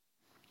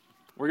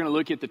We're going to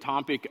look at the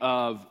topic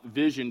of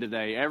vision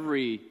today.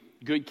 Every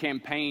good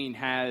campaign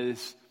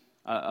has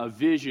a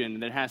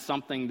vision that has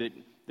something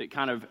that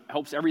kind of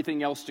helps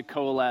everything else to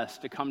coalesce,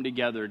 to come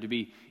together, to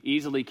be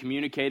easily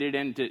communicated,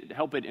 and to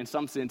help it in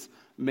some sense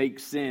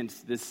make sense.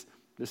 This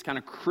kind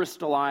of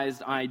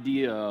crystallized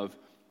idea of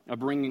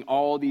bringing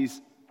all these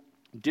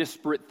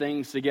disparate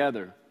things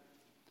together.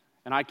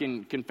 And I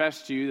can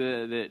confess to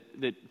you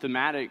that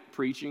thematic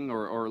preaching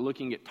or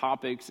looking at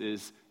topics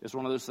is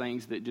one of those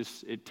things that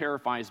just, it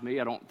terrifies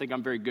me. I don't think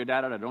I'm very good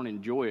at it. I don't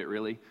enjoy it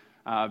really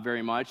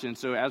very much. And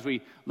so as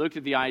we looked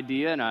at the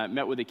idea, and I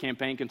met with a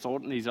campaign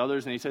consultant and these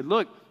others, and he said,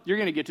 look, you're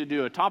going to get to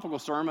do a topical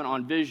sermon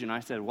on vision.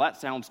 I said, well,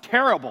 that sounds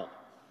terrible.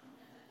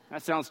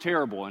 That sounds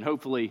terrible. And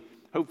hopefully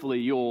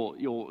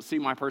you'll see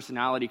my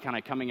personality kind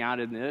of coming out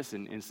in this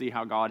and see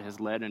how God has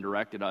led and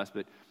directed us.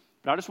 But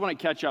I just want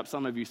to catch up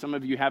some of you. Some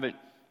of you haven't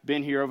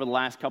been here over the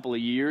last couple of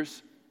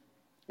years,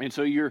 and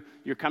so you're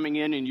coming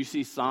in and you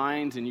see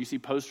signs and you see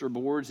poster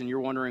boards and you're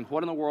wondering,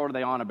 what in the world are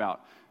they on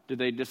about? Did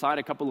they decide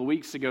a couple of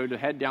weeks ago to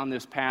head down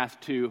this path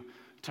to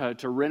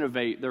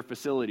renovate their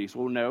facilities?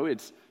 Well, no,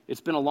 it's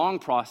been a long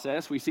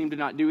process. We seem to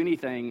not do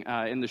anything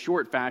in the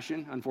short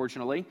fashion,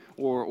 unfortunately,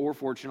 or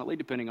fortunately,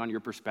 depending on your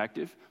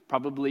perspective.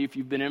 Probably if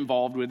you've been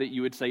involved with it,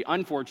 you would say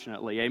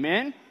unfortunately.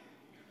 Amen?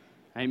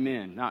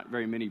 Amen. Not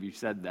very many of you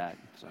said that,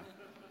 so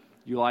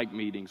you like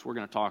meetings. We're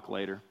going to talk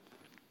later.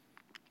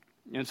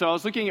 And so I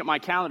was looking at my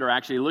calendar,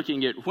 actually,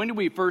 looking at when did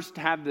we first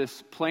have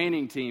this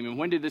planning team and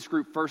when did this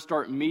group first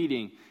start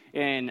meeting?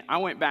 And I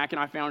went back and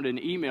I found an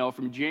email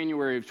from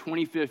January of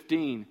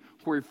 2015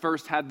 where we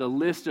first had the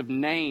list of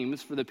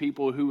names for the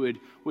people who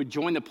would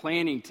join the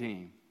planning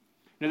team.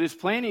 Now, this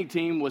planning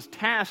team was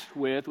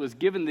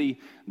given the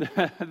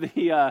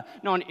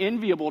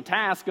non-enviable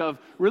task of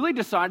really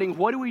deciding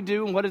what do we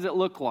do and what does it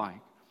look like.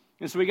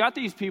 And so we got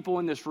these people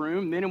in this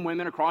room, men and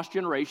women across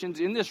generations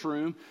in this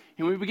room,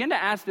 and we began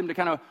to ask them to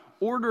kind of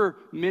order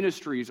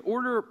ministries,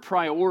 order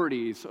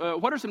priorities.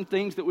 What are some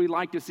things that we'd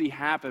like to see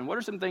happen? What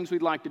are some things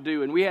we'd like to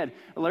do? And we had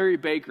Larry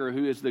Baker,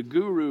 who is the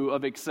guru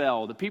of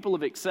Excel. The people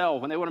of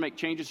Excel, when they want to make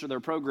changes to their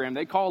program,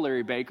 they call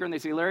Larry Baker, and they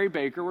say, Larry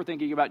Baker, we're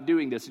thinking about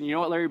doing this. And you know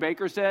what Larry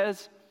Baker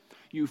says?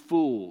 You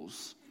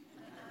fools.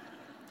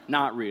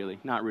 Not really.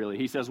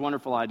 He says,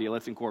 wonderful idea,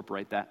 let's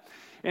incorporate that.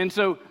 And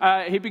so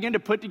he began to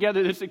put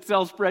together this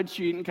Excel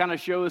spreadsheet and kind of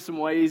show us some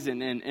ways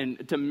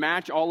and to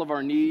match all of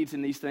our needs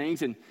and these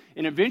things. And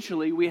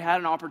eventually we had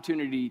an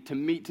opportunity to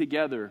meet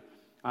together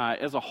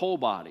as a whole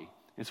body.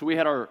 And so we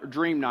had our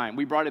dream night.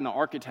 We brought in the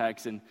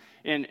architects. And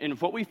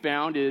what we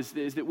found is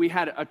that we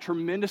had a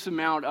tremendous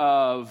amount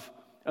of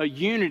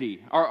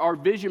unity. Our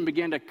vision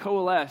began to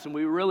coalesce, and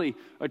we really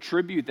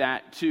attribute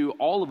that to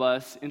all of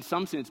us, in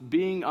some sense,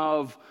 being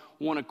of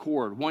one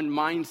accord, one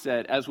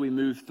mindset as we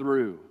move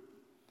through.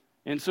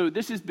 And so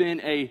this has been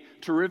a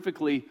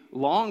terrifically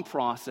long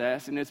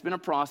process, and it's been a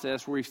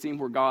process where we've seen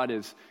where God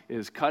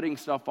is cutting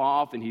stuff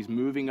off, and He's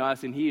moving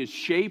us, and He is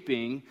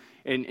shaping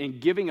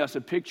and giving us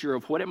a picture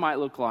of what it might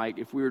look like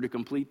if we were to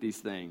complete these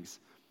things.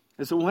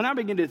 And so when I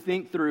begin to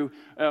think through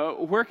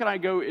where can I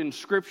go in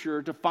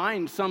Scripture to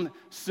find some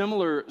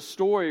similar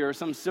story or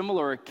some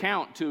similar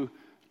account to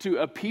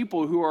a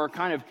people who are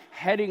kind of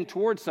heading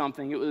towards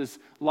something, it was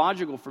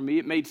logical for me,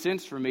 it made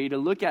sense for me to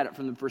look at it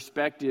from the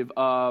perspective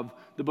of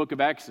the book of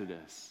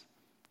Exodus.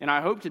 And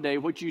I hope today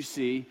what you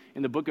see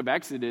in the book of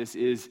Exodus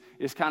is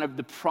kind of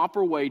the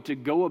proper way to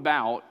go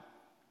about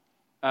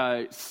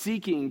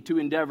seeking to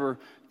endeavor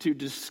to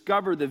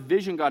discover the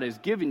vision God has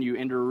given you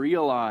and to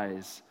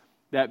realize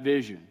that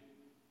vision.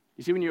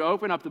 You see, when you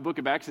open up the book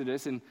of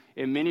Exodus, and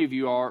many of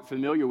you are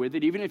familiar with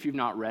it, even if you've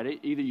not read it,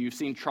 either you've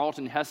seen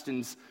Charlton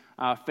Heston's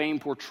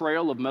famed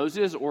portrayal of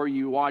Moses, or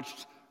you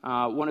watched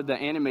one of the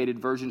animated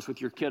versions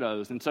with your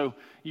kiddos. And so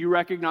you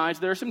recognize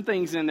there are some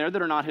things in there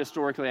that are not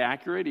historically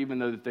accurate, even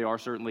though that they are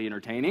certainly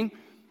entertaining.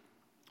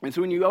 And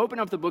so when you open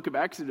up the book of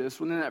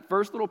Exodus, within that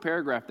first little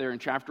paragraph there in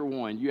chapter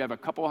 1, you have a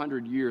couple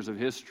hundred years of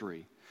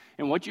history.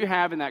 And what you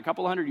have in that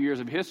couple hundred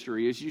years of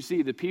history is you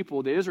see the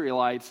people, the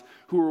Israelites,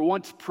 who were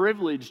once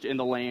privileged in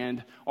the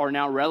land, are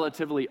now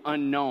relatively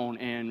unknown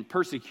and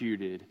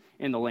persecuted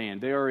in the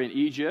land. They are in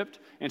Egypt,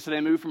 and so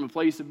they move from a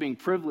place of being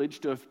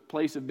privileged to a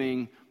place of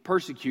being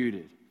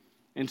persecuted.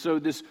 And so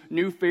this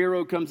new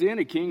Pharaoh comes in,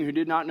 a king who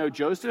did not know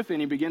Joseph,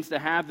 and he begins to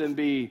have them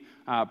be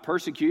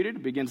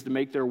persecuted, begins to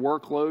make their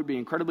workload be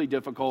incredibly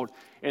difficult.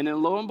 And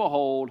then lo and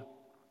behold,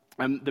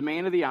 the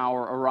man of the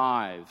hour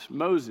arrives,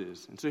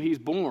 Moses. And so he's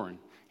born.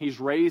 He's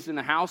raised in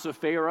the house of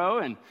Pharaoh,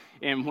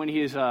 and when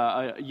he is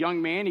a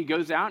young man, he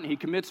goes out and he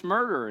commits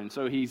murder. And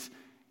so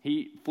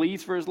he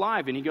flees for his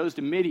life, and he goes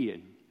to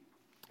Midian.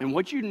 And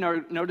what you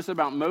notice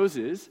about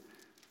Moses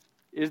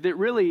is that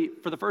really,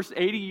 for the first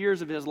 80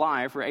 years of his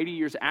life, or 80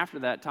 years after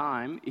that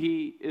time,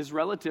 he is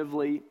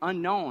relatively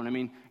unknown. I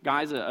mean,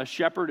 guy's a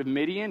shepherd of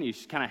Midian.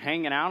 He's kind of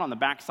hanging out on the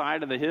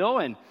backside of the hill,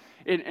 and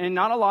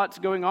not a lot's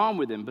going on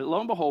with him. But lo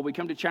and behold, we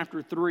come to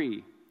chapter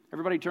 3.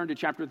 Everybody turn to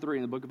chapter 3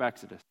 in the book of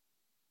Exodus.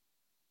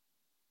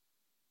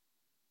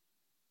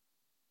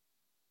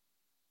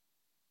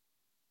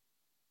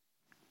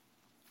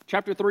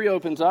 Chapter 3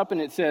 opens up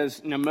and it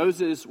says, now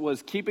Moses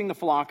was keeping the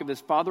flock of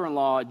his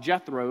father-in-law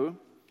Jethro,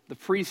 the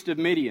priest of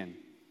Midian.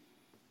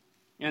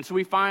 And so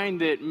we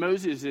find that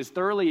Moses is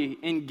thoroughly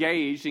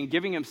engaged in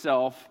giving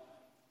himself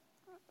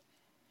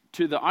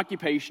to the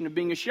occupation of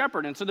being a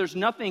shepherd. And so there's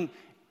nothing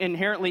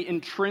inherently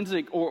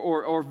intrinsic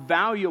or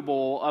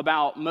valuable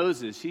about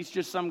Moses. He's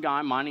just some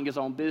guy minding his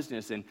own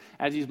business. And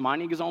as he's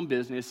minding his own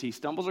business, he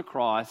stumbles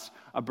across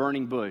a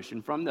burning bush.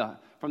 And from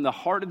the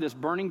heart of this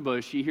burning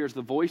bush, he hears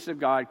the voice of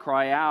God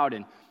cry out,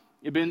 and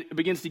it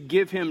begins to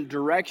give him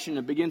direction.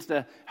 It begins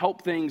to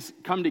help things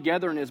come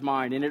together in his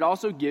mind. And it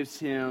also gives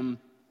him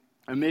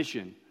a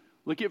mission.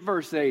 Look at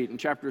verse 8 in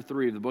chapter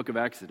 3 of the book of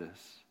Exodus.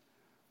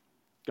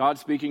 God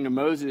speaking to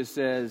Moses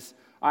says,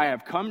 I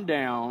have come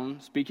down,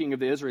 speaking of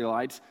the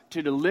Israelites,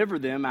 to deliver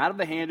them out of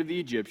the hand of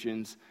the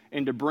Egyptians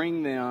and to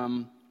bring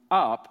them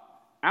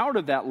up out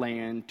of that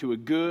land to a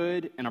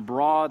good and a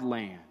broad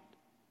land,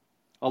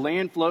 a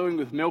land flowing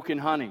with milk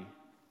and honey.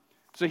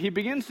 So he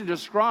begins to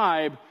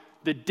describe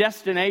the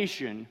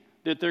destination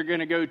that they're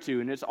going to go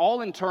to. And it's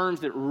all in terms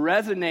that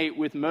resonate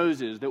with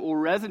Moses, that will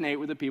resonate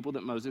with the people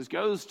that Moses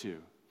goes to.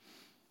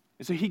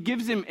 And so he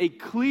gives him a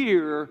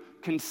clear,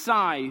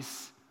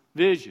 concise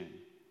vision.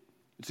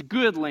 It's a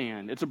good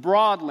land. It's a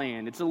broad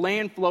land. It's a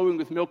land flowing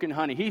with milk and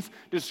honey. He's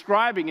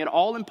describing it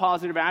all in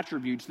positive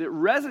attributes that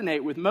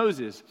resonate with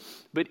Moses.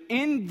 But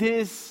in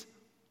this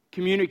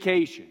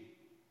communication,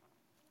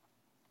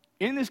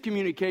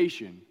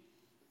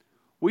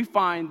 we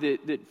find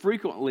that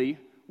frequently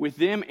with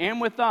them and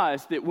with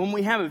us, that when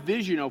we have a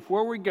vision of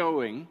where we're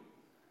going,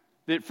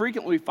 that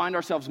frequently we find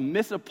ourselves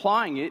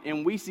misapplying it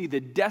and we see the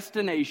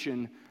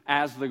destination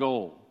as the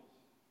goal.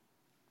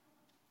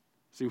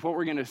 See, what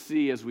we're going to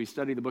see as we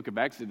study the book of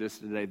Exodus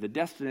today, the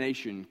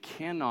destination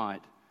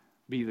cannot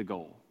be the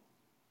goal.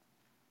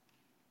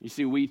 You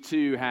see, we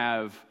too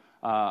have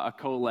a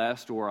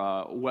coalesced or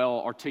a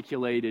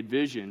well-articulated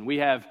vision. We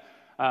have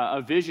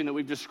a vision that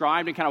we've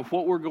described and kind of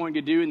what we're going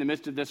to do in the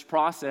midst of this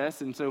process.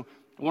 And so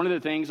one of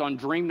the things on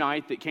Dream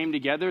Night that came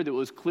together that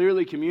was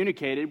clearly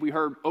communicated, we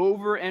heard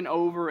over and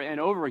over and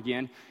over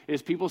again,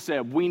 is people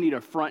said, we need a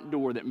front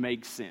door that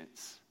makes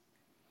sense.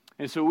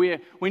 And so we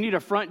need a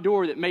front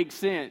door that makes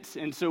sense.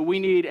 And so we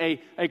need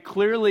a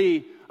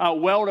clearly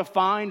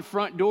well-defined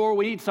front door.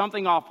 We need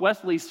something off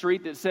Wesley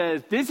Street that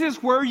says, this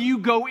is where you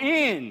go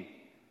in,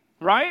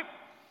 right?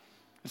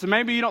 So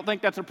maybe you don't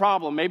think that's a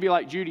problem. Maybe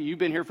like Judy, you've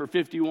been here for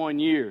 51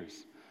 years.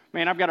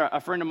 Man, I've got a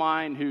friend of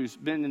mine who's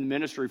been in the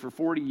ministry for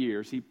 40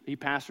 years. He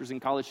pastors in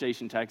College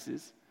Station,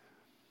 Texas.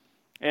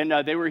 And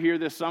they were here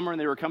this summer,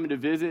 and they were coming to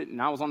visit. And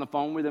I was on the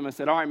phone with them and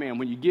said, all right, man,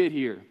 when you get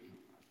here,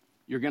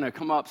 you're going to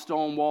come up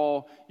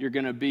Stonewall. You're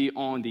going to be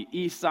on the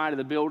east side of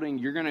the building.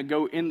 You're going to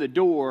go in the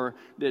door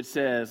that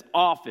says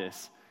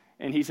office.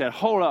 And he said,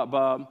 hold up,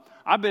 Bob.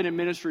 I've been in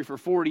ministry for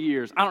 40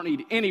 years. I don't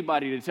need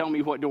anybody to tell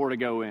me what door to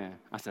go in.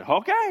 I said,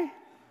 okay,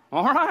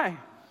 all right.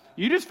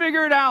 You just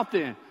figure it out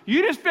then.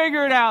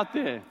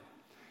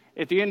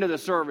 At the end of the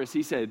service,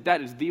 he said,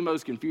 that is the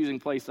most confusing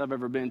place I've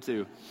ever been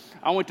to.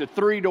 I went to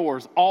 3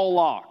 doors, all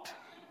locked.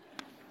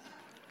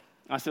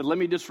 I said, let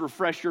me just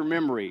refresh your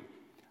memory.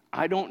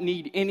 I don't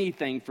need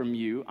anything from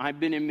you. I've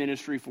been in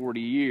ministry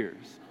 40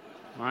 years,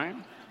 right?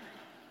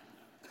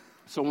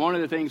 So one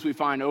of the things we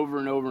find over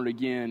and over and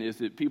again is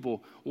that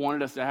people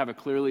wanted us to have a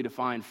clearly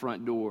defined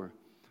front door.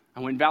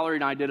 And when Valerie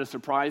and I did a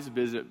surprise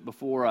visit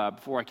before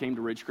I came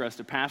to Ridgecrest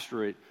to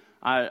pastor it,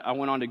 I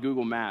went on to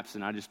Google Maps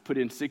and I just put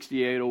in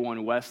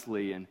 6801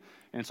 Wesley and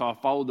so I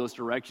followed those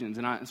directions.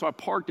 And so I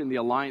parked in the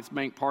Alliance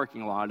Bank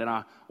parking lot and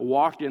I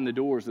walked in the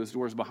doors, those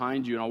doors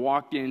behind you, and I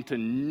walked into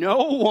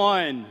no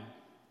one.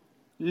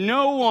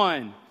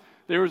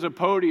 There was a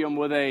podium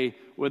with a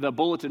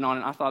bulletin on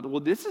it. I thought,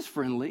 well, this is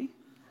friendly.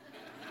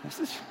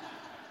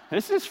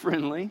 This is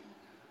friendly.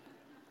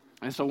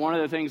 And so one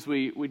of the things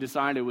we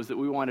decided was that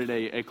we wanted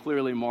a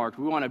clearly marked.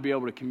 We want to be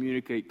able to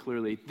communicate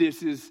clearly.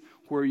 This is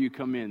where you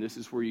come in. This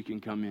is where you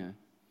can come in.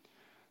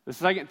 The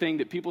second thing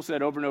that people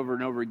said over and over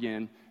and over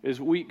again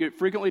is we get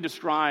frequently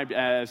described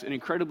as an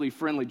incredibly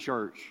friendly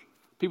church.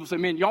 People say,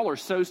 man, y'all are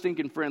so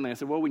stinking friendly. I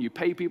said, well, when you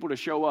pay people to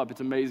show up,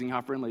 it's amazing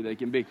how friendly they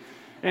can be.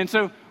 And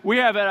so we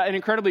have an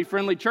incredibly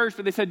friendly church,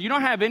 but they said, you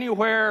don't have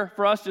anywhere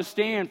for us to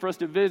stand, for us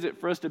to visit,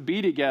 for us to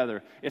be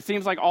together. It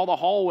seems like all the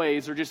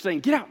hallways are just saying,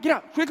 get out,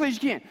 as quickly as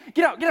you can.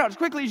 Get out as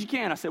quickly as you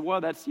can. I said, well,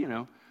 that's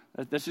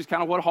just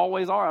kind of what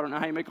hallways are. I don't know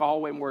how you make a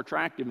hallway more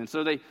attractive. And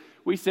so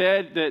we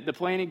said that the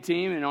planning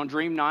team and on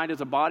Dream Night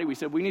as a body, we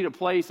said we need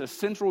a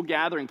central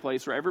gathering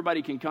place where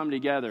everybody can come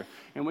together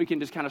and we can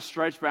just kind of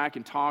stretch back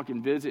and talk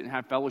and visit and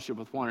have fellowship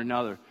with one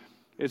another.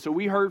 And so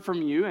we heard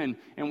from you and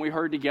we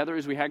heard together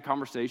as we had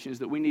conversations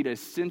that we need a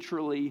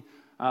centrally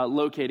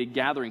located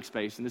gathering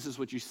space. And this is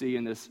what you see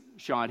in this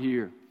shot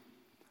here.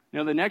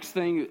 Now, the next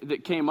thing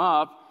that came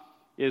up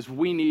is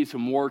we need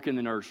some work in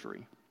the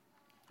nursery.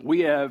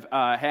 We have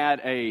had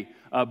a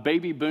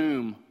baby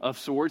boom of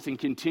sorts and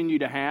continue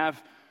to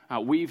have.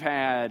 We've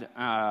had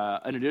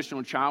an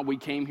additional child. We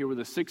came here with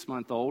a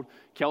 6-month-old.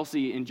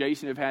 Kelsey and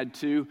Jason have had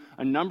 2.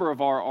 A number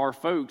of our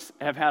folks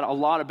have had a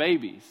lot of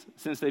babies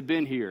since they've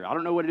been here. I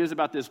don't know what it is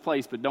about this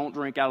place, but don't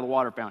drink out of the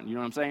water fountain. You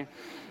know what I'm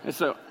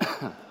saying?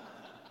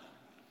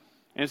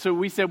 And so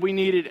we said we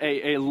needed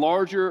a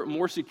larger,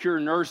 more secure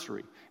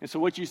nursery. And so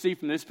what you see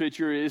from this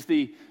picture is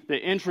the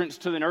entrance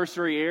to the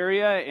nursery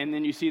area, and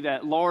then you see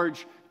that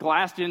large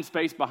glassed-in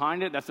space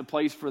behind it. That's a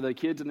place for the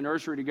kids in the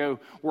nursery to go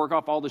work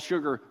off all the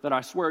sugar that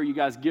I swear you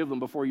guys give them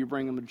before you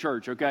bring them to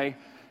church, okay?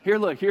 Here,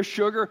 look, here's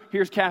sugar,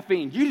 here's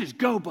caffeine. You just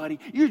go, buddy.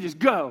 You just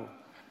go.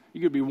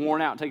 You could be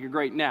worn out and take a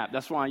great nap.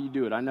 That's why you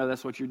do it. I know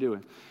that's what you're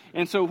doing.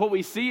 And so what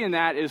we see in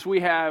that is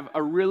we have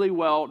a really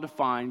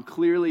well-defined,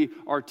 clearly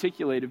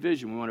articulated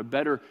vision. We want a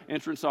better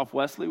entrance off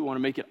Wesley. We want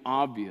to make it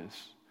obvious.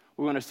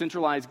 We want a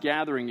centralized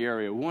gathering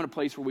area. We want a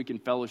place where we can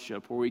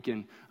fellowship, where we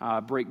can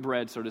break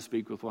bread, so to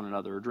speak, with one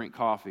another or drink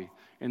coffee.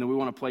 And then we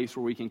want a place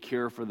where we can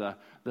care for the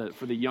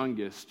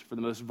youngest, for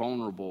the most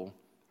vulnerable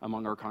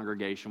among our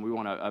congregation. We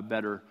want a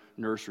better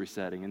nursery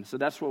setting. And so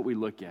that's what we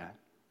look at.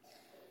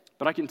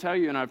 But I can tell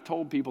you, and I've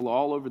told people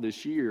all over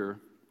this year,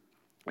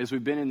 as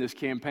we've been in this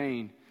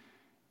campaign,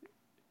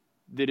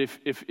 that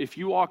if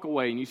you walk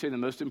away and you say the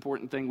most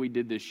important thing we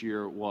did this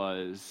year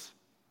was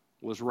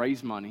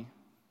raise money,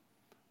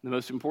 the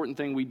most important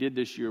thing we did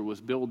this year was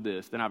build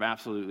this, then I've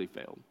absolutely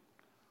failed.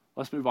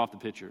 Let's move off the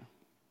picture.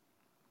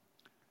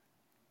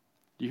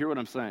 Do you hear what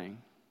I'm saying?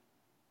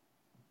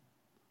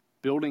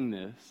 Building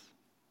this,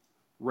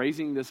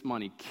 raising this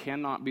money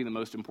cannot be the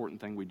most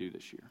important thing we do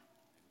this year.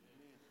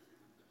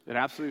 It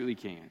absolutely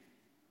can't.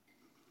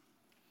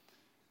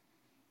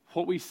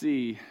 What we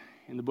see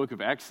in the book of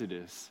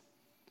Exodus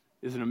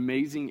is an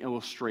amazing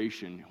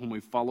illustration when we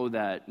follow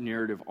that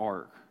narrative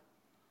arc.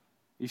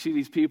 You see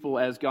these people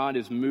as God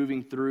is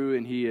moving through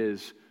and he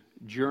is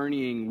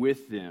journeying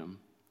with them.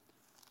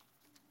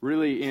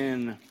 Really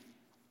in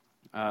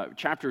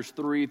chapters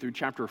 3 through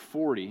chapter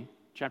 40,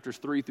 chapters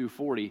 3 through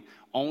 40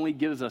 only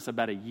gives us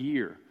about a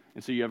year.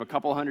 And so you have a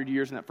couple hundred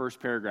years in that first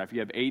paragraph.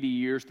 You have 80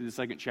 years through the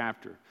second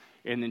chapter.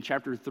 And then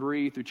chapter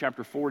 3 through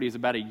chapter 40 is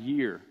about a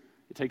year.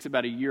 It takes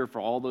about a year for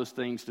all those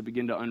things to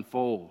begin to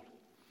unfold.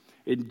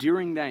 And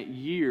during that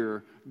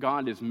year,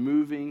 God is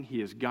moving,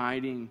 he is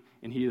guiding,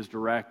 and he is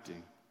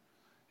directing.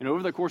 And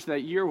over the course of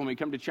that year, when we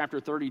come to chapter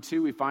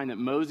 32, we find that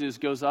Moses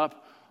goes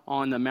up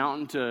on the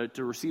mountain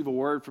to receive a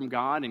word from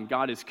God, and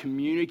God is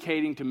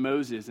communicating to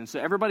Moses. And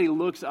so everybody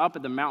looks up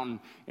at the mountain,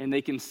 and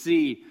they can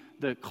see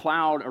the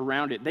cloud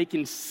around it. They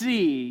can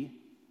see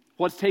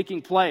what's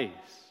taking place.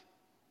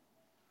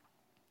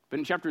 But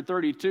in chapter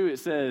 32, it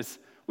says,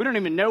 we don't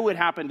even know what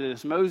happened to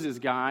this Moses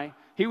guy.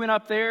 He went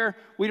up there.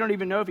 We don't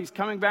even know if he's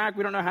coming back.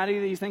 We don't know how any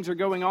of these things are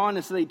going on.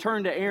 And so they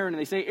turn to Aaron and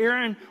they say,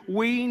 Aaron,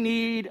 we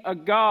need a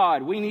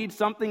God. We need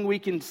something we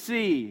can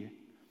see.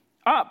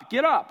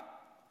 Get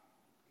up.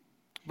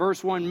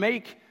 Verse 1,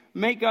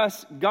 make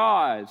us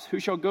gods who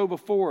shall go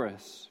before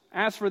us.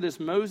 As for this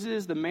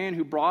Moses, the man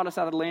who brought us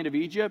out of the land of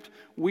Egypt,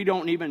 we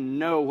don't even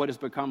know what has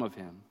become of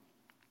him.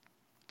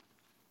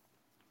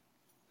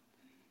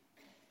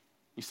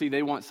 You see,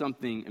 they want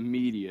something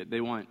immediate.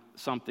 They want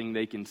something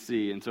they can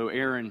see. And so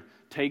Aaron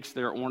takes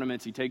their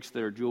ornaments, he takes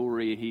their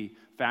jewelry, he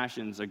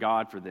fashions a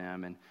god for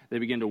them, and they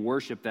begin to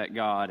worship that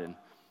God. And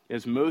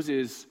as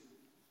Moses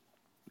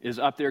is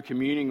up there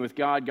communing with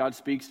God, God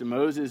speaks to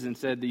Moses and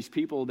said, these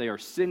people, they are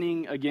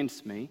sinning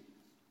against me.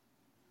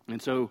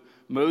 And so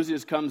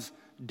Moses comes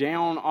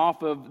down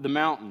off of the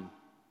mountain.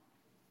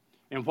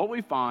 And what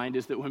we find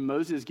is that when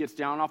Moses gets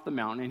down off the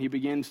mountain and he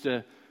begins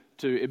to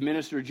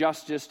administer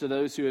justice to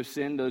those who have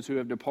sinned, those who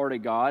have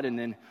departed God, and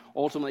then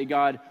ultimately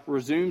God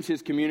resumes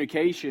his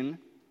communication.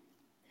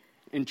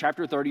 In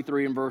chapter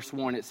 33 and verse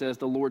 1, it says,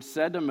 the Lord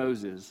said to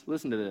Moses,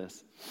 listen to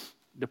this,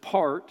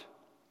 depart,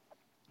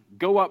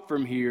 go up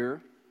from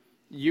here,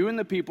 you and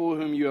the people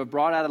whom you have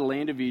brought out of the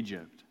land of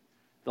Egypt,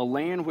 the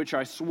land which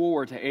I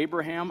swore to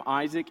Abraham,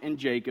 Isaac, and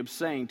Jacob,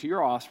 saying, to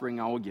your offspring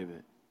I will give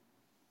it.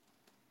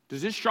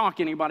 Does this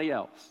shock anybody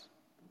else?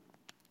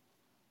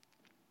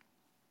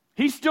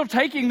 He's still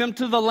taking them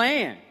to the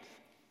land.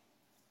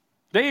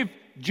 They've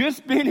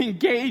just been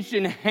engaged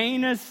in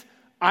heinous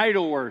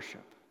idol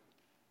worship.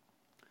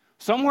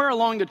 Somewhere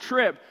along the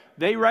trip,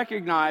 they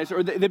recognize,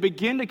 or they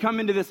begin to come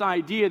into this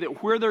idea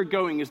that where they're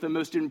going is the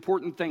most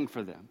important thing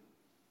for them.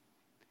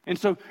 And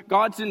so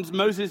God sends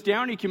Moses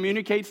down, he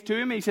communicates to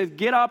him, he says,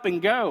 get up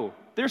and go.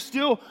 They're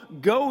still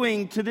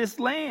going to this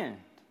land.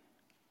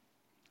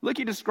 Look,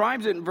 he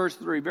describes it in verse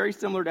 3, very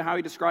similar to how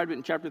he described it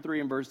in chapter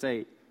 3 and verse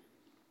 8.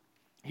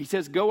 He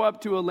says, go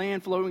up to a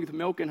land flowing with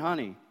milk and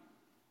honey.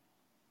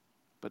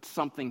 But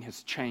something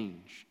has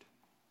changed.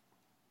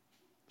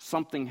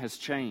 Something has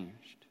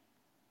changed.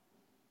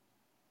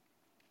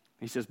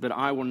 He says, but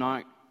I will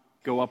not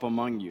go up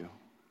among you,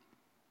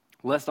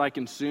 lest I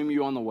consume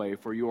you on the way,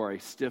 for you are a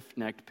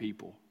stiff-necked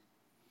people.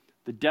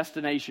 The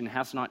destination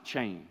has not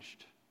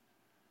changed,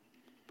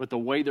 but the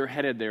way they're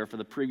headed there for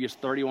the previous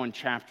 31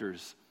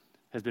 chapters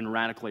has been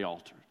radically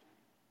altered.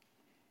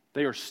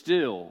 They are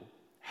still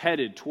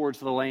headed towards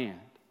the land.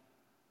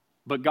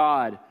 But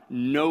God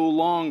no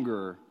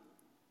longer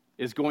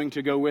is going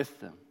to go with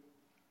them.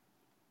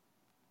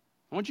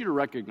 I want you to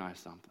recognize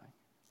something.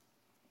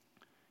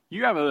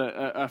 You have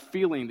a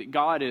feeling that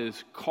God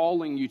is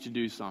calling you to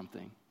do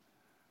something.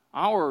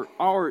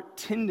 Our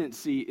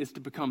tendency is to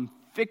become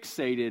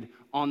fixated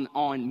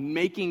on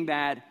making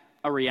that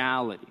a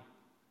reality.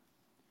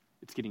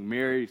 It's getting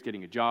married, it's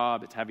getting a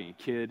job, it's having a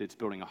kid, it's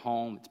building a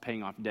home, it's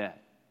paying off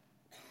debt.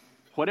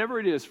 Whatever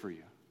it is for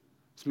you,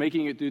 it's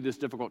making it through this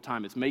difficult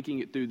time. It's making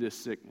it through this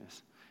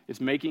sickness. It's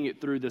making it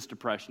through this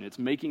depression. It's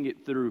making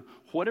it through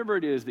whatever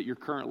it is that you're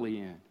currently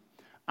in.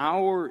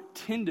 Our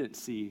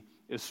tendency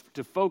is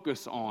to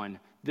focus on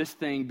this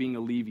thing being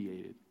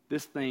alleviated,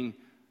 this thing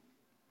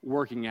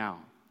working out,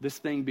 this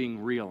thing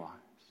being realized.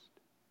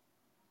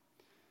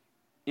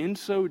 In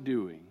so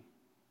doing,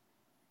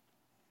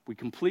 we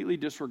completely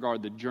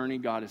disregard the journey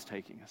God is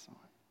taking us on.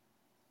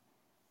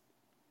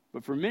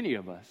 But for many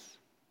of us,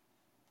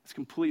 it's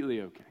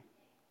completely okay.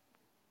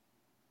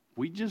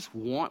 We just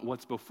want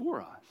what's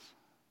before us,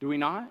 do we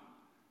not?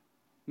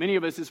 Many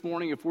of us this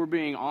morning, if we're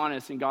being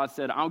honest, and God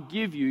said, I'll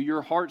give you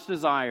your heart's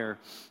desire,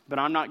 but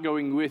I'm not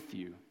going with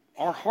you.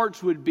 Our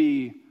hearts would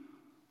be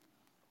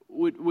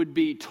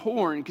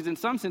torn, because in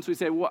some sense we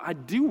say, well, I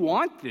do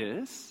want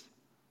this.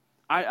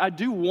 I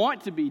do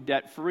want to be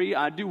debt-free.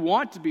 I do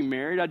want to be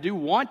married. I do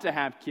want to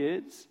have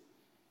kids.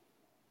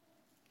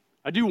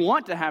 I do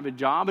want to have a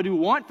job. I do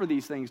want for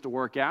these things to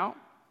work out.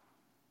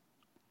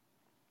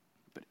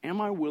 But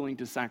am I willing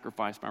to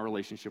sacrifice my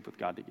relationship with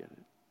God to get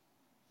it?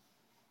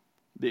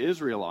 The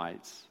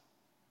Israelites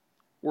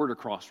were at a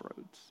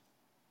crossroads.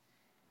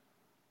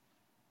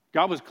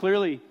 God was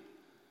clearly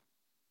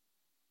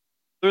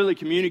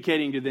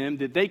communicating to them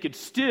that they could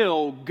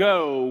still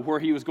go where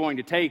he was going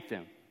to take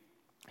them.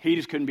 He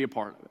just couldn't be a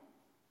part of it.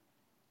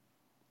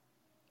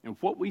 And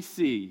what we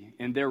see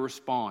in their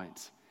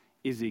response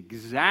is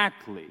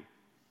exactly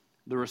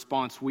the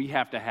response we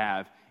have to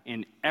have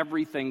in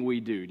everything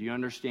we do. Do you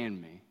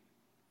understand me?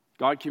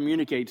 God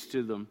communicates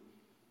to them,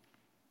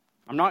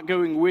 I'm not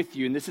going with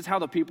you. And this is how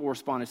the people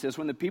respond. It says,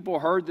 when the people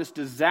heard this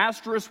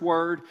disastrous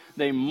word,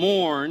 they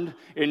mourned,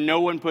 and no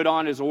one put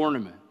on his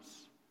ornaments.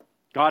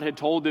 God had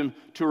told them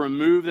to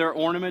remove their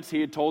ornaments.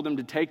 He had told them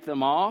to take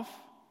them off.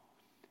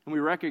 And we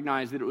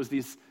recognize that it was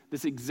this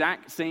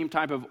exact same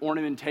type of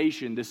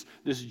ornamentation, this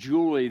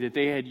jewelry that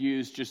they had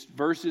used just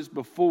verses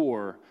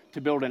before to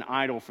build an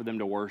idol for them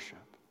to worship.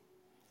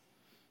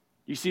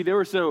 You see, they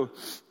were so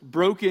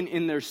broken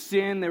in their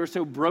sin, they were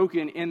so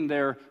broken in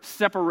their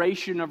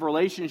separation of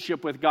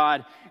relationship with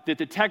God, that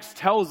the text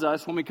tells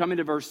us, when we come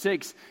into verse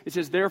 6, it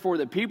says, therefore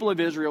the people of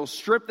Israel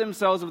stripped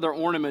themselves of their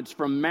ornaments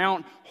from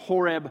Mount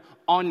Horeb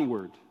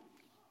onward.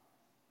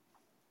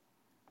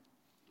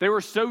 They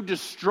were so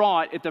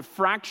distraught at the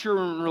fracture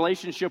in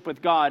relationship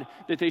with God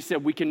that they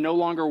said, we can no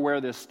longer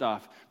wear this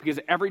stuff. Because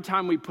every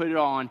time we put it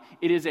on,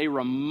 it is a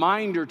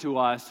reminder to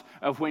us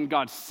of when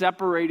God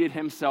separated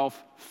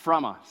himself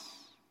from us.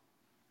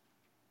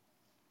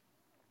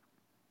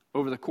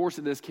 Over the course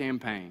of this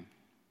campaign,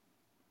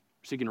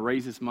 we're seeking to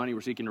raise this money,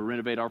 we're seeking to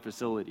renovate our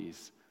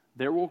facilities.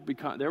 There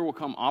will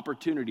come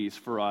opportunities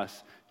for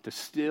us to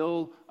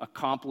still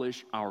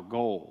accomplish our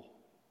goal,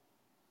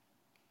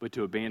 but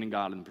to abandon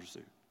God in the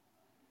pursuit.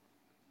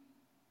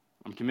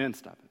 I'm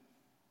convinced of it.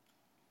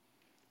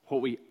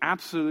 What we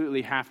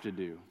absolutely have to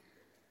do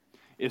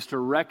is to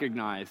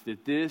recognize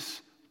that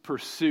this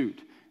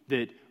pursuit,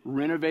 that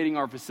renovating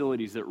our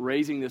facilities, that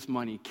raising this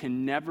money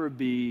can never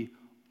be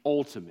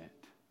ultimate.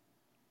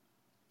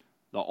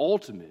 The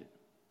ultimate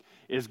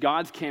is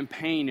God's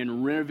campaign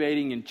in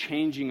renovating and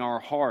changing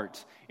our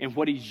hearts. And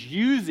what he's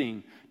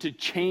using to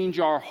change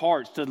our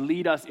hearts, to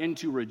lead us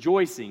into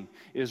rejoicing,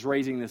 is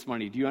raising this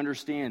money. Do you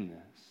understand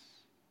this?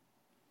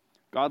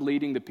 God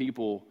leading the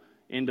people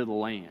into the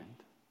land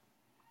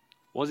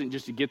wasn't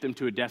just to get them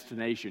to a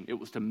destination. It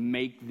was to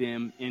make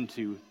them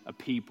into a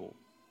people.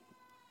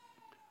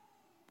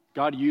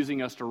 God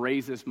using us to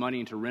raise this money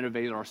and to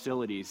renovate our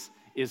facilities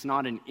is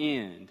not an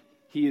end.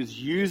 He is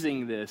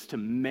using this to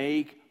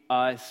make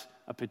us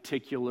a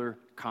particular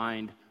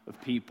kind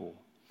of people.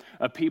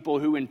 A people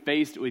who, when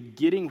faced with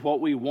getting what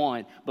we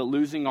want but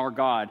losing our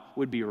God,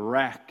 would be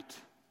wrecked.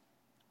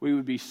 We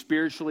would be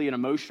spiritually and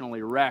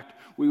emotionally wrecked.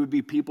 We would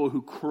be people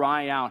who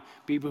cry out,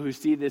 people who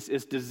see this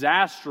as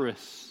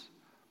disastrous,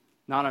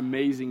 not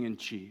amazing and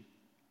cheap.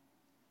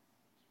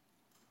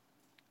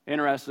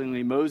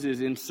 Interestingly, Moses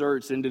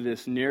inserts into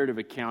this narrative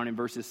account in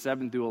verses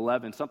 7 through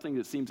 11 something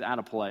that seems out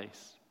of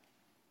place.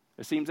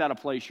 It seems out of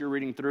place. You're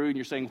reading through and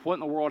you're saying, what in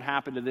the world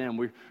happened to them?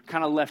 We're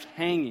kind of left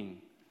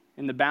hanging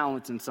in the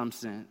balance in some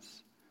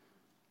sense.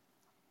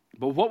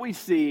 But what we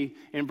see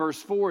in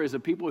verse 4 is a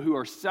people who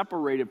are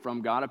separated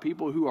from God, a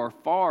people who are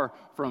far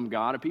from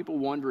God, a people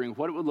wondering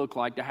what it would look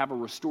like to have a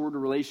restored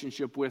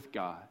relationship with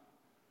God.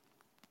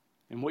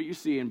 And what you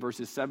see in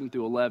verses 7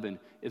 through 11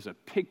 is a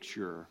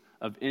picture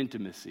of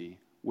intimacy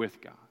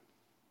with God.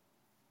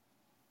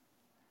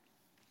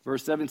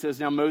 Verse 7 says,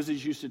 now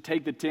Moses used to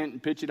take the tent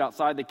and pitch it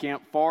outside the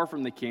camp, far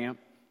from the camp.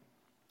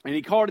 And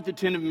he called it the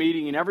tent of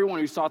meeting, and everyone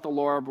who sought the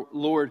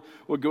Lord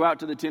would go out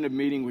to the tent of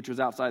meeting, which was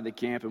outside the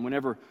camp. And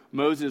whenever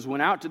Moses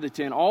went out to the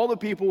tent, all the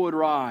people would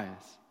rise.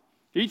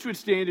 Each would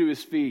stand to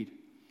his feet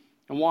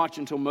and watch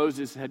until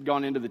Moses had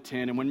gone into the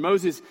tent. And when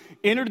Moses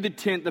entered the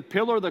tent, the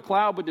pillar of the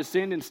cloud would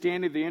descend and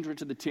stand at the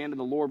entrance of the tent, and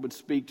the Lord would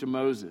speak to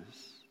Moses.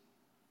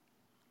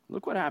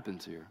 Look what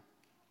happens here.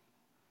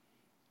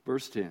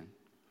 Verse 10.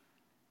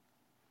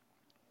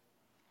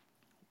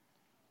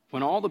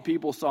 When all the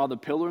people saw the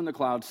pillar in the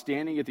cloud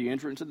standing at the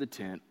entrance of the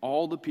tent,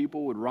 all the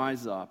people would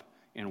rise up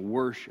and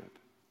worship,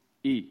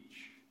 each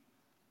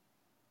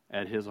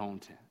at his own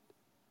tent.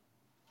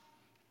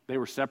 They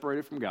were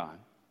separated from God.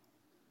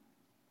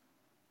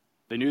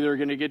 They knew they were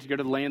going to get to go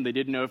to the land. They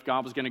didn't know if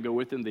God was going to go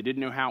with them. They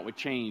didn't know how it would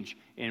change.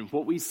 And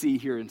what we see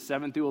here in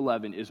 7 through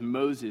 11 is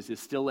Moses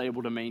is still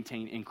able to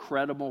maintain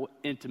incredible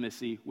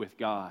intimacy with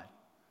God.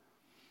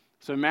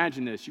 So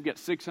imagine this. You've got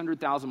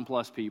 600,000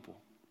 plus people.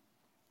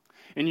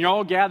 And you're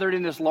all gathered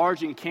in this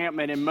large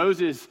encampment, and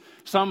Moses,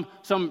 some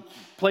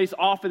place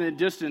off in the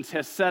distance,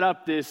 has set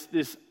up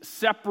this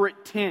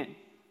separate tent.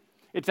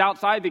 It's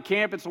outside the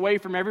camp. It's away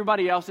from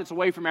everybody else. It's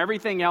away from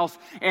everything else.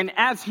 And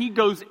as he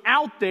goes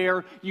out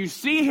there, you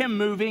see him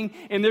moving,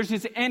 and there's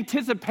this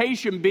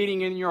anticipation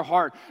beating in your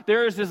heart.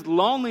 There is this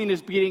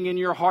loneliness beating in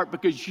your heart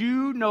because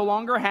you no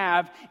longer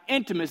have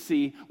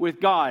intimacy with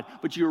God.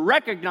 But you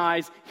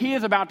recognize he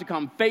is about to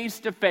come face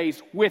to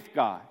face with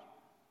God.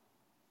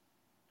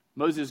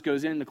 Moses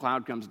goes in, the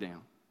cloud comes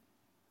down.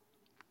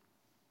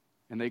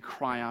 And they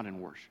cry out in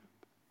worship.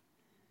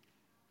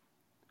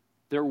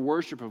 Their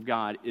worship of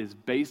God is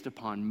based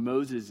upon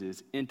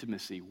Moses'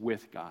 intimacy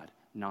with God,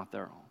 not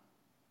their own.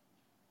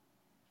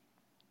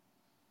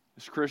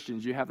 As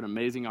Christians, you have an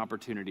amazing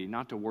opportunity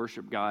not to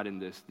worship God in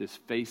this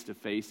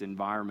face-to-face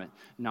environment,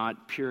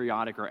 not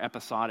periodic or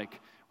episodic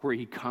where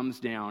he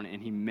comes down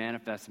and he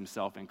manifests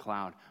himself in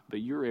cloud,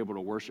 but you're able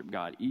to worship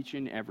God each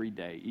and every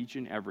day, each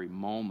and every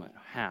moment.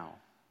 How?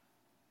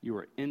 You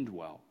are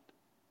indwelt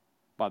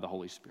by the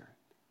Holy Spirit.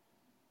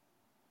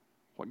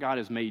 What God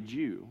has made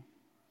you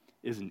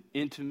is an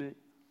intimate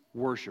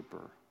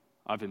worshiper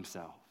of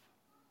himself.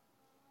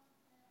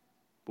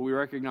 But we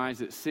recognize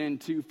that sin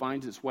too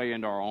finds its way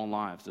into our own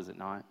lives, does it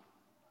not?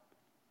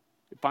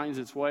 It finds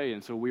its way,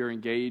 and so we are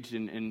engaged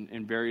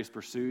in various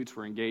pursuits.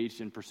 We're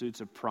engaged in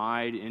pursuits of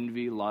pride,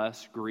 envy,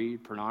 lust,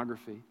 greed,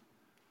 pornography.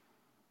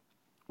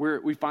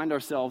 We find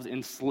ourselves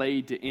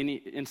enslaved to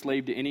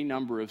any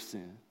number of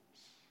sins.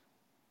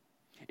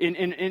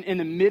 In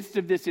the midst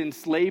of this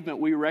enslavement,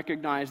 we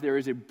recognize there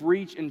is a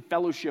breach in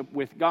fellowship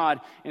with God.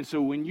 And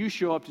so when you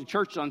show up to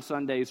church on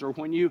Sundays, or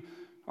when you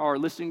are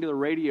listening to the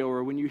radio,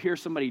 or when you hear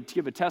somebody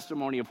give a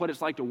testimony of what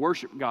it's like to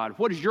worship God,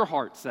 what does your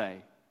heart say?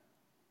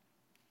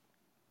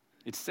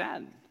 It's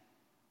saddened.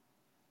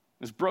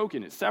 It's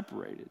broken. It's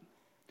separated.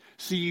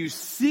 So you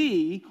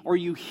see, or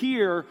you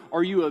hear,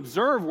 or you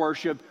observe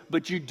worship,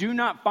 but you do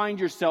not find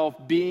yourself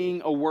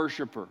being a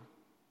worshiper.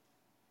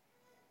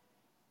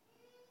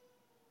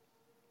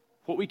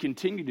 What we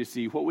continue to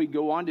see, what we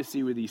go on to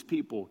see with these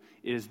people,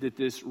 is that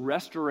this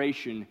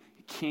restoration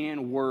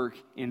can work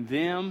in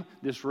them.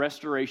 This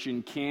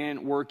restoration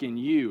can work in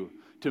you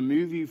to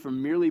move you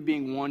from merely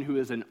being one who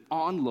is an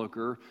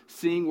onlooker,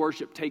 seeing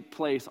worship take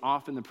place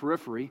off in the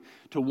periphery,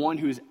 to one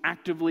who is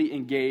actively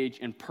engaged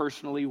and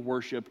personally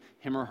worship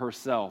him or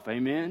herself.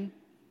 Amen?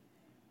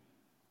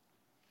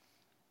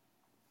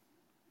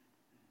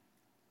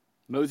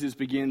 Moses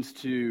begins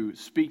to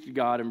speak to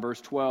God in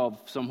verse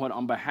 12, somewhat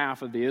on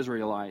behalf of the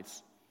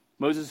Israelites.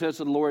 Moses says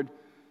to the Lord,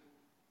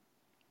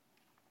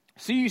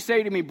 "See, you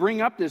say to me,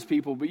 bring up this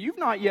people, but you've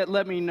not yet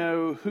let me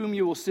know whom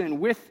you will send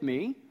with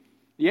me.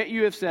 Yet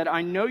you have said,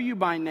 I know you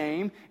by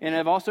name, and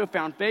have also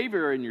found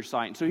favor in your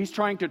sight." And so he's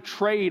trying to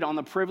trade on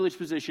the privileged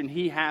position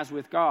he has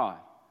with God.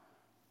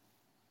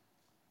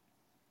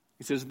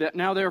 He says,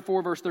 "Now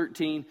therefore," verse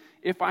 13,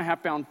 "if I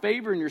have found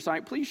favor in your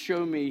sight, please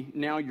show me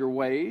now your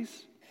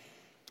ways,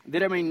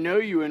 that I may know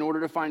you in order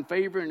to find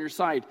favor in your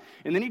sight."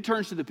 And then he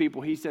turns to the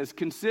people. He says,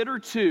 "Consider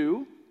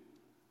too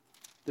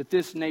that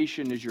this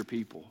nation is your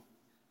people."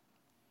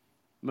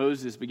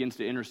 Moses begins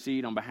to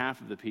intercede on behalf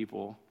of the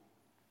people,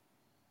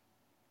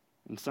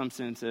 in some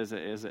sense as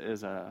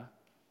a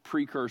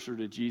precursor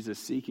to Jesus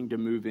seeking to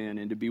move in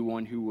and to be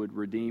one who would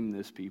redeem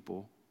this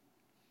people.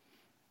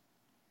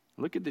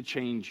 Look at the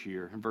change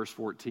here in verse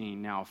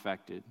 14, now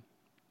affected.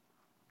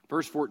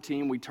 Verse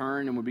 14, we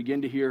turn and we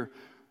begin to hear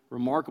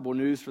remarkable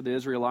news for the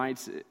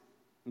Israelites.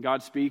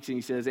 God speaks and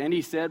he says, "And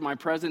he said, my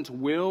presence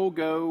will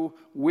go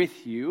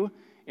with you,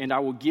 and I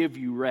will give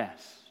you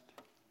rest."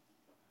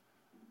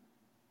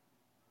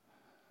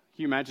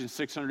 Can you imagine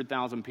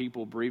 600,000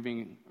 people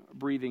breathing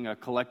a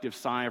collective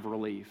sigh of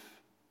relief,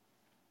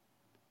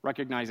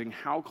 recognizing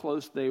how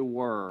close they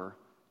were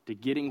to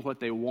getting what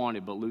they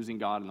wanted, but losing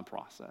God in the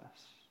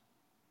process?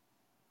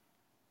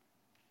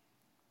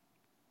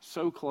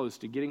 So close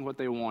to getting what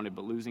they wanted,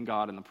 but losing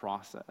God in the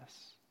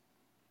process.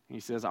 He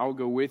says, "I will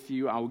go with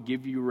you. I will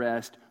give you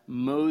rest."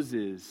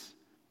 Moses,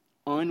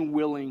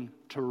 unwilling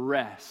to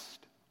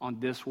rest on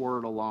this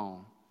word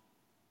alone.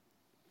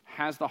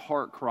 has the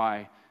heart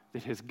cry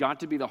that has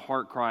got to be the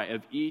heart cry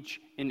of each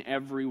and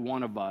every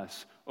one of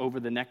us over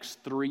the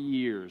next 3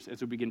 years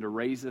as we begin to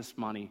raise this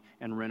money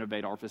and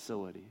renovate our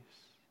facilities.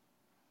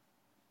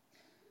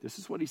 This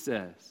is what he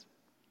says.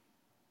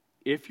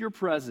 If your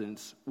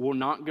presence will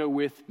not go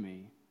with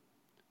me,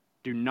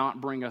 do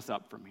not bring us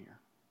up from here.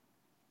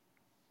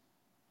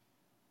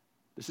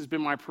 This has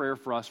been my prayer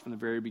for us from the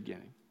very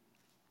beginning.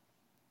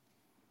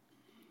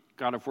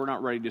 God, if we're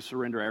not ready to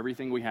surrender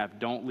everything we have,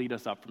 don't lead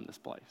us up from this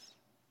place.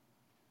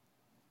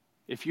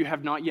 If you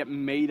have not yet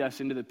made us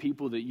into the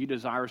people that you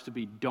desire us to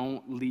be,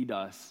 don't lead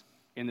us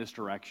in this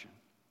direction.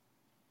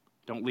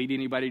 Don't lead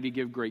anybody to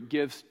give great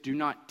gifts. Do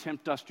not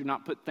tempt us. Do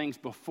not put things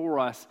before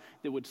us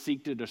that would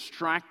seek to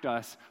distract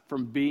us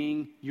from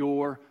being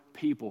your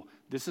people.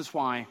 This is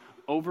why,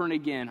 over and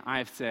again, I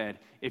have said,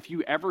 if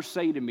you ever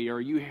say to me, or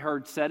you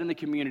heard said in the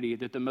community,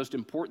 that the most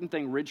important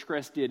thing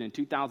Ridgecrest did in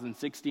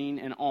 2016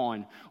 and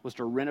on was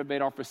to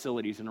renovate our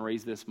facilities and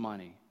raise this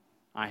money,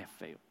 I have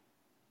failed.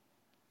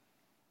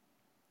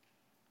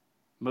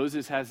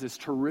 Moses has this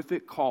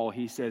terrific call.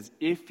 He says,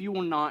 if you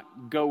will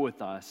not go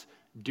with us,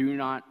 do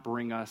not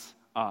bring us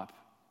up.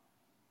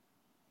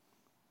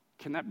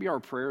 Can that be our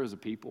prayer as a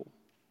people?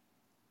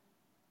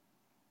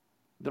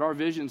 That our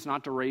vision is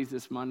not to raise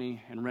this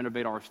money and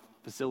renovate our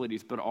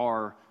facilities, but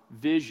our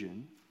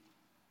vision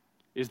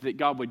is that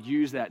God would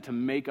use that to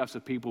make us a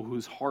people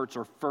whose hearts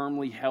are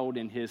firmly held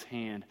in his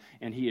hand,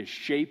 and he is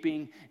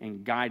shaping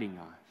and guiding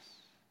us.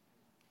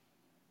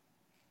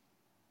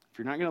 If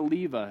you're not going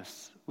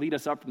to lead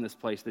us up from this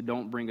place, then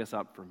don't bring us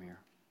up from here.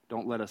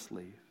 Don't let us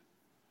leave.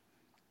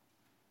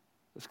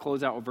 Let's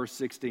close out with verse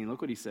 16.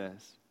 Look what he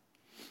says.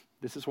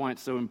 This is why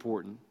it's so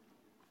important.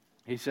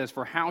 He says,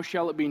 for how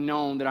shall it be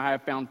known that I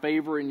have found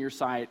favor in your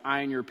sight,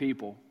 I and your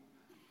people?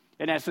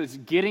 In essence,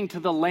 getting to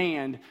the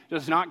land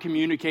does not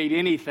communicate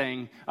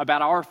anything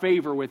about our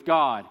favor with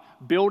God.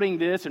 Building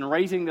this and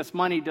raising this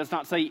money does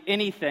not say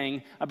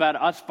anything about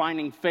us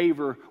finding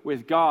favor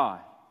with God.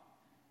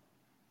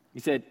 He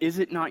said, is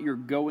it not your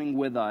going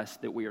with us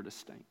that we are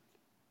distinct?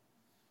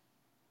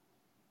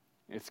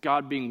 It's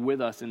God being with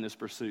us in this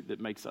pursuit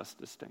that makes us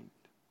distinct.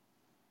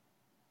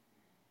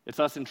 It's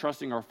us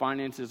entrusting our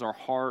finances, our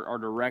heart, our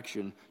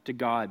direction to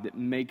God that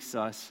makes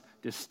us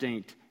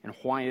distinct. And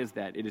why is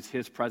that? It is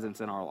his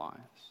presence in our lives.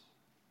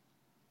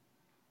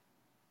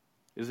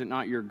 Is it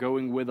not your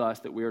going with us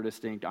that we are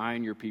distinct, I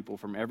and your people,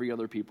 from every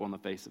other people on the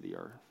face of the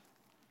earth?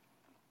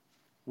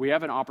 We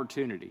have an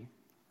opportunity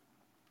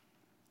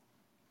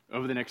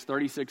over the next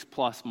 36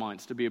 plus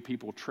months to be a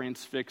people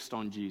transfixed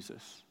on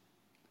Jesus,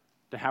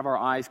 to have our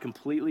eyes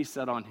completely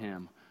set on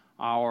him.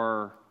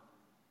 Our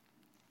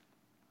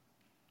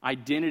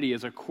identity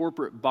as a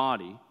corporate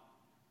body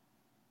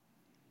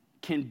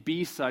can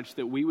be such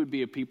that we would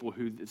be a people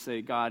who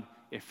say, God,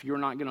 if you're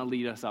not going to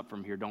lead us up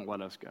from here, don't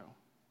let us go.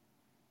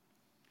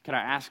 Could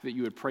I ask that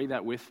you would pray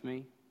that with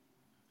me?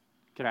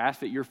 Could I ask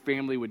that your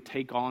family would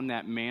take on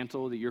that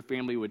mantle, that your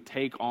family would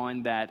take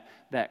on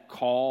that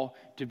call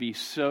to be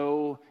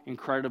so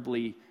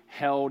incredibly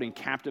held and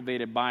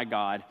captivated by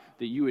God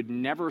that you would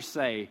never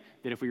say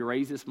that if we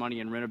raise this money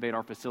and renovate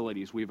our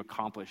facilities, we've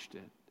accomplished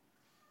it.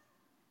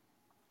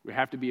 We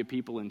have to be a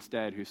people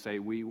instead who say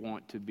we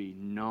want to be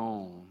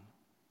known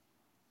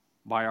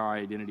by our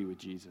identity with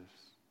Jesus.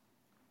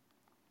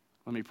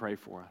 Let me pray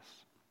for us.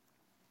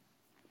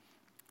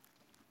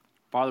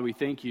 Father, we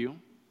thank you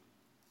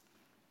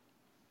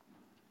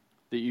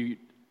that you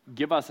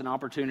give us an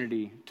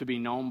opportunity to be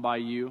known by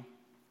you,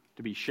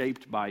 to be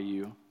shaped by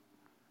you.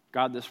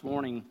 God, this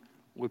morning,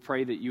 we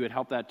pray that you would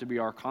help that to be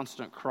our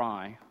constant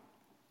cry.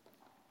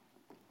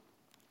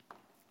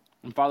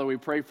 And Father, we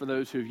pray for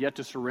those who have yet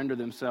to surrender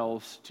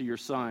themselves to your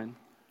Son.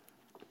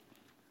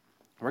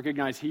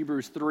 Recognize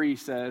Hebrews 3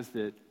 says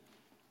that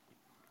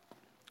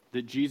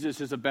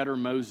Jesus is a better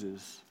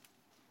Moses,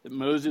 that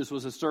Moses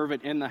was a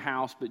servant in the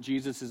house, but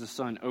Jesus is a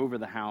son over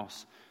the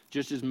house.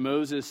 Just as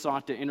Moses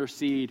sought to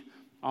intercede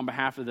on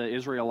behalf of the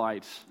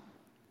Israelites,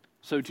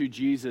 so too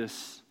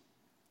Jesus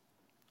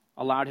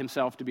allowed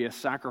himself to be a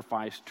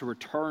sacrifice to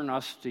return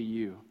us to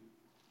you.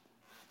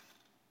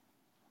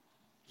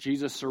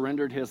 Jesus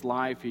surrendered his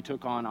life. He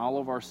took on all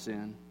of our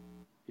sin.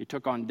 He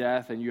took on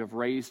death, and you have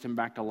raised him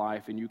back to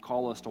life, and you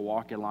call us to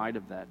walk in light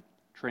of that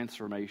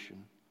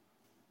transformation.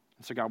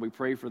 And so, God, we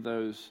pray for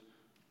those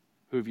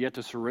who have yet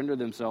to surrender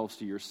themselves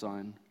to your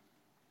Son,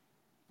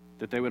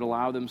 that they would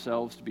allow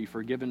themselves to be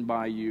forgiven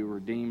by you,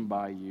 redeemed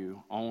by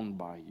you, owned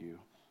by you,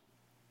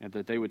 and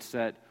that they would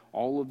set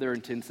all of their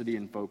intensity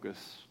and focus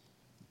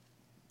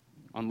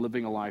on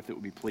living a life that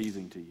would be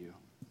pleasing to you.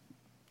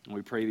 And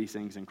we pray these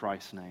things in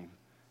Christ's name.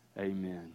 Amen.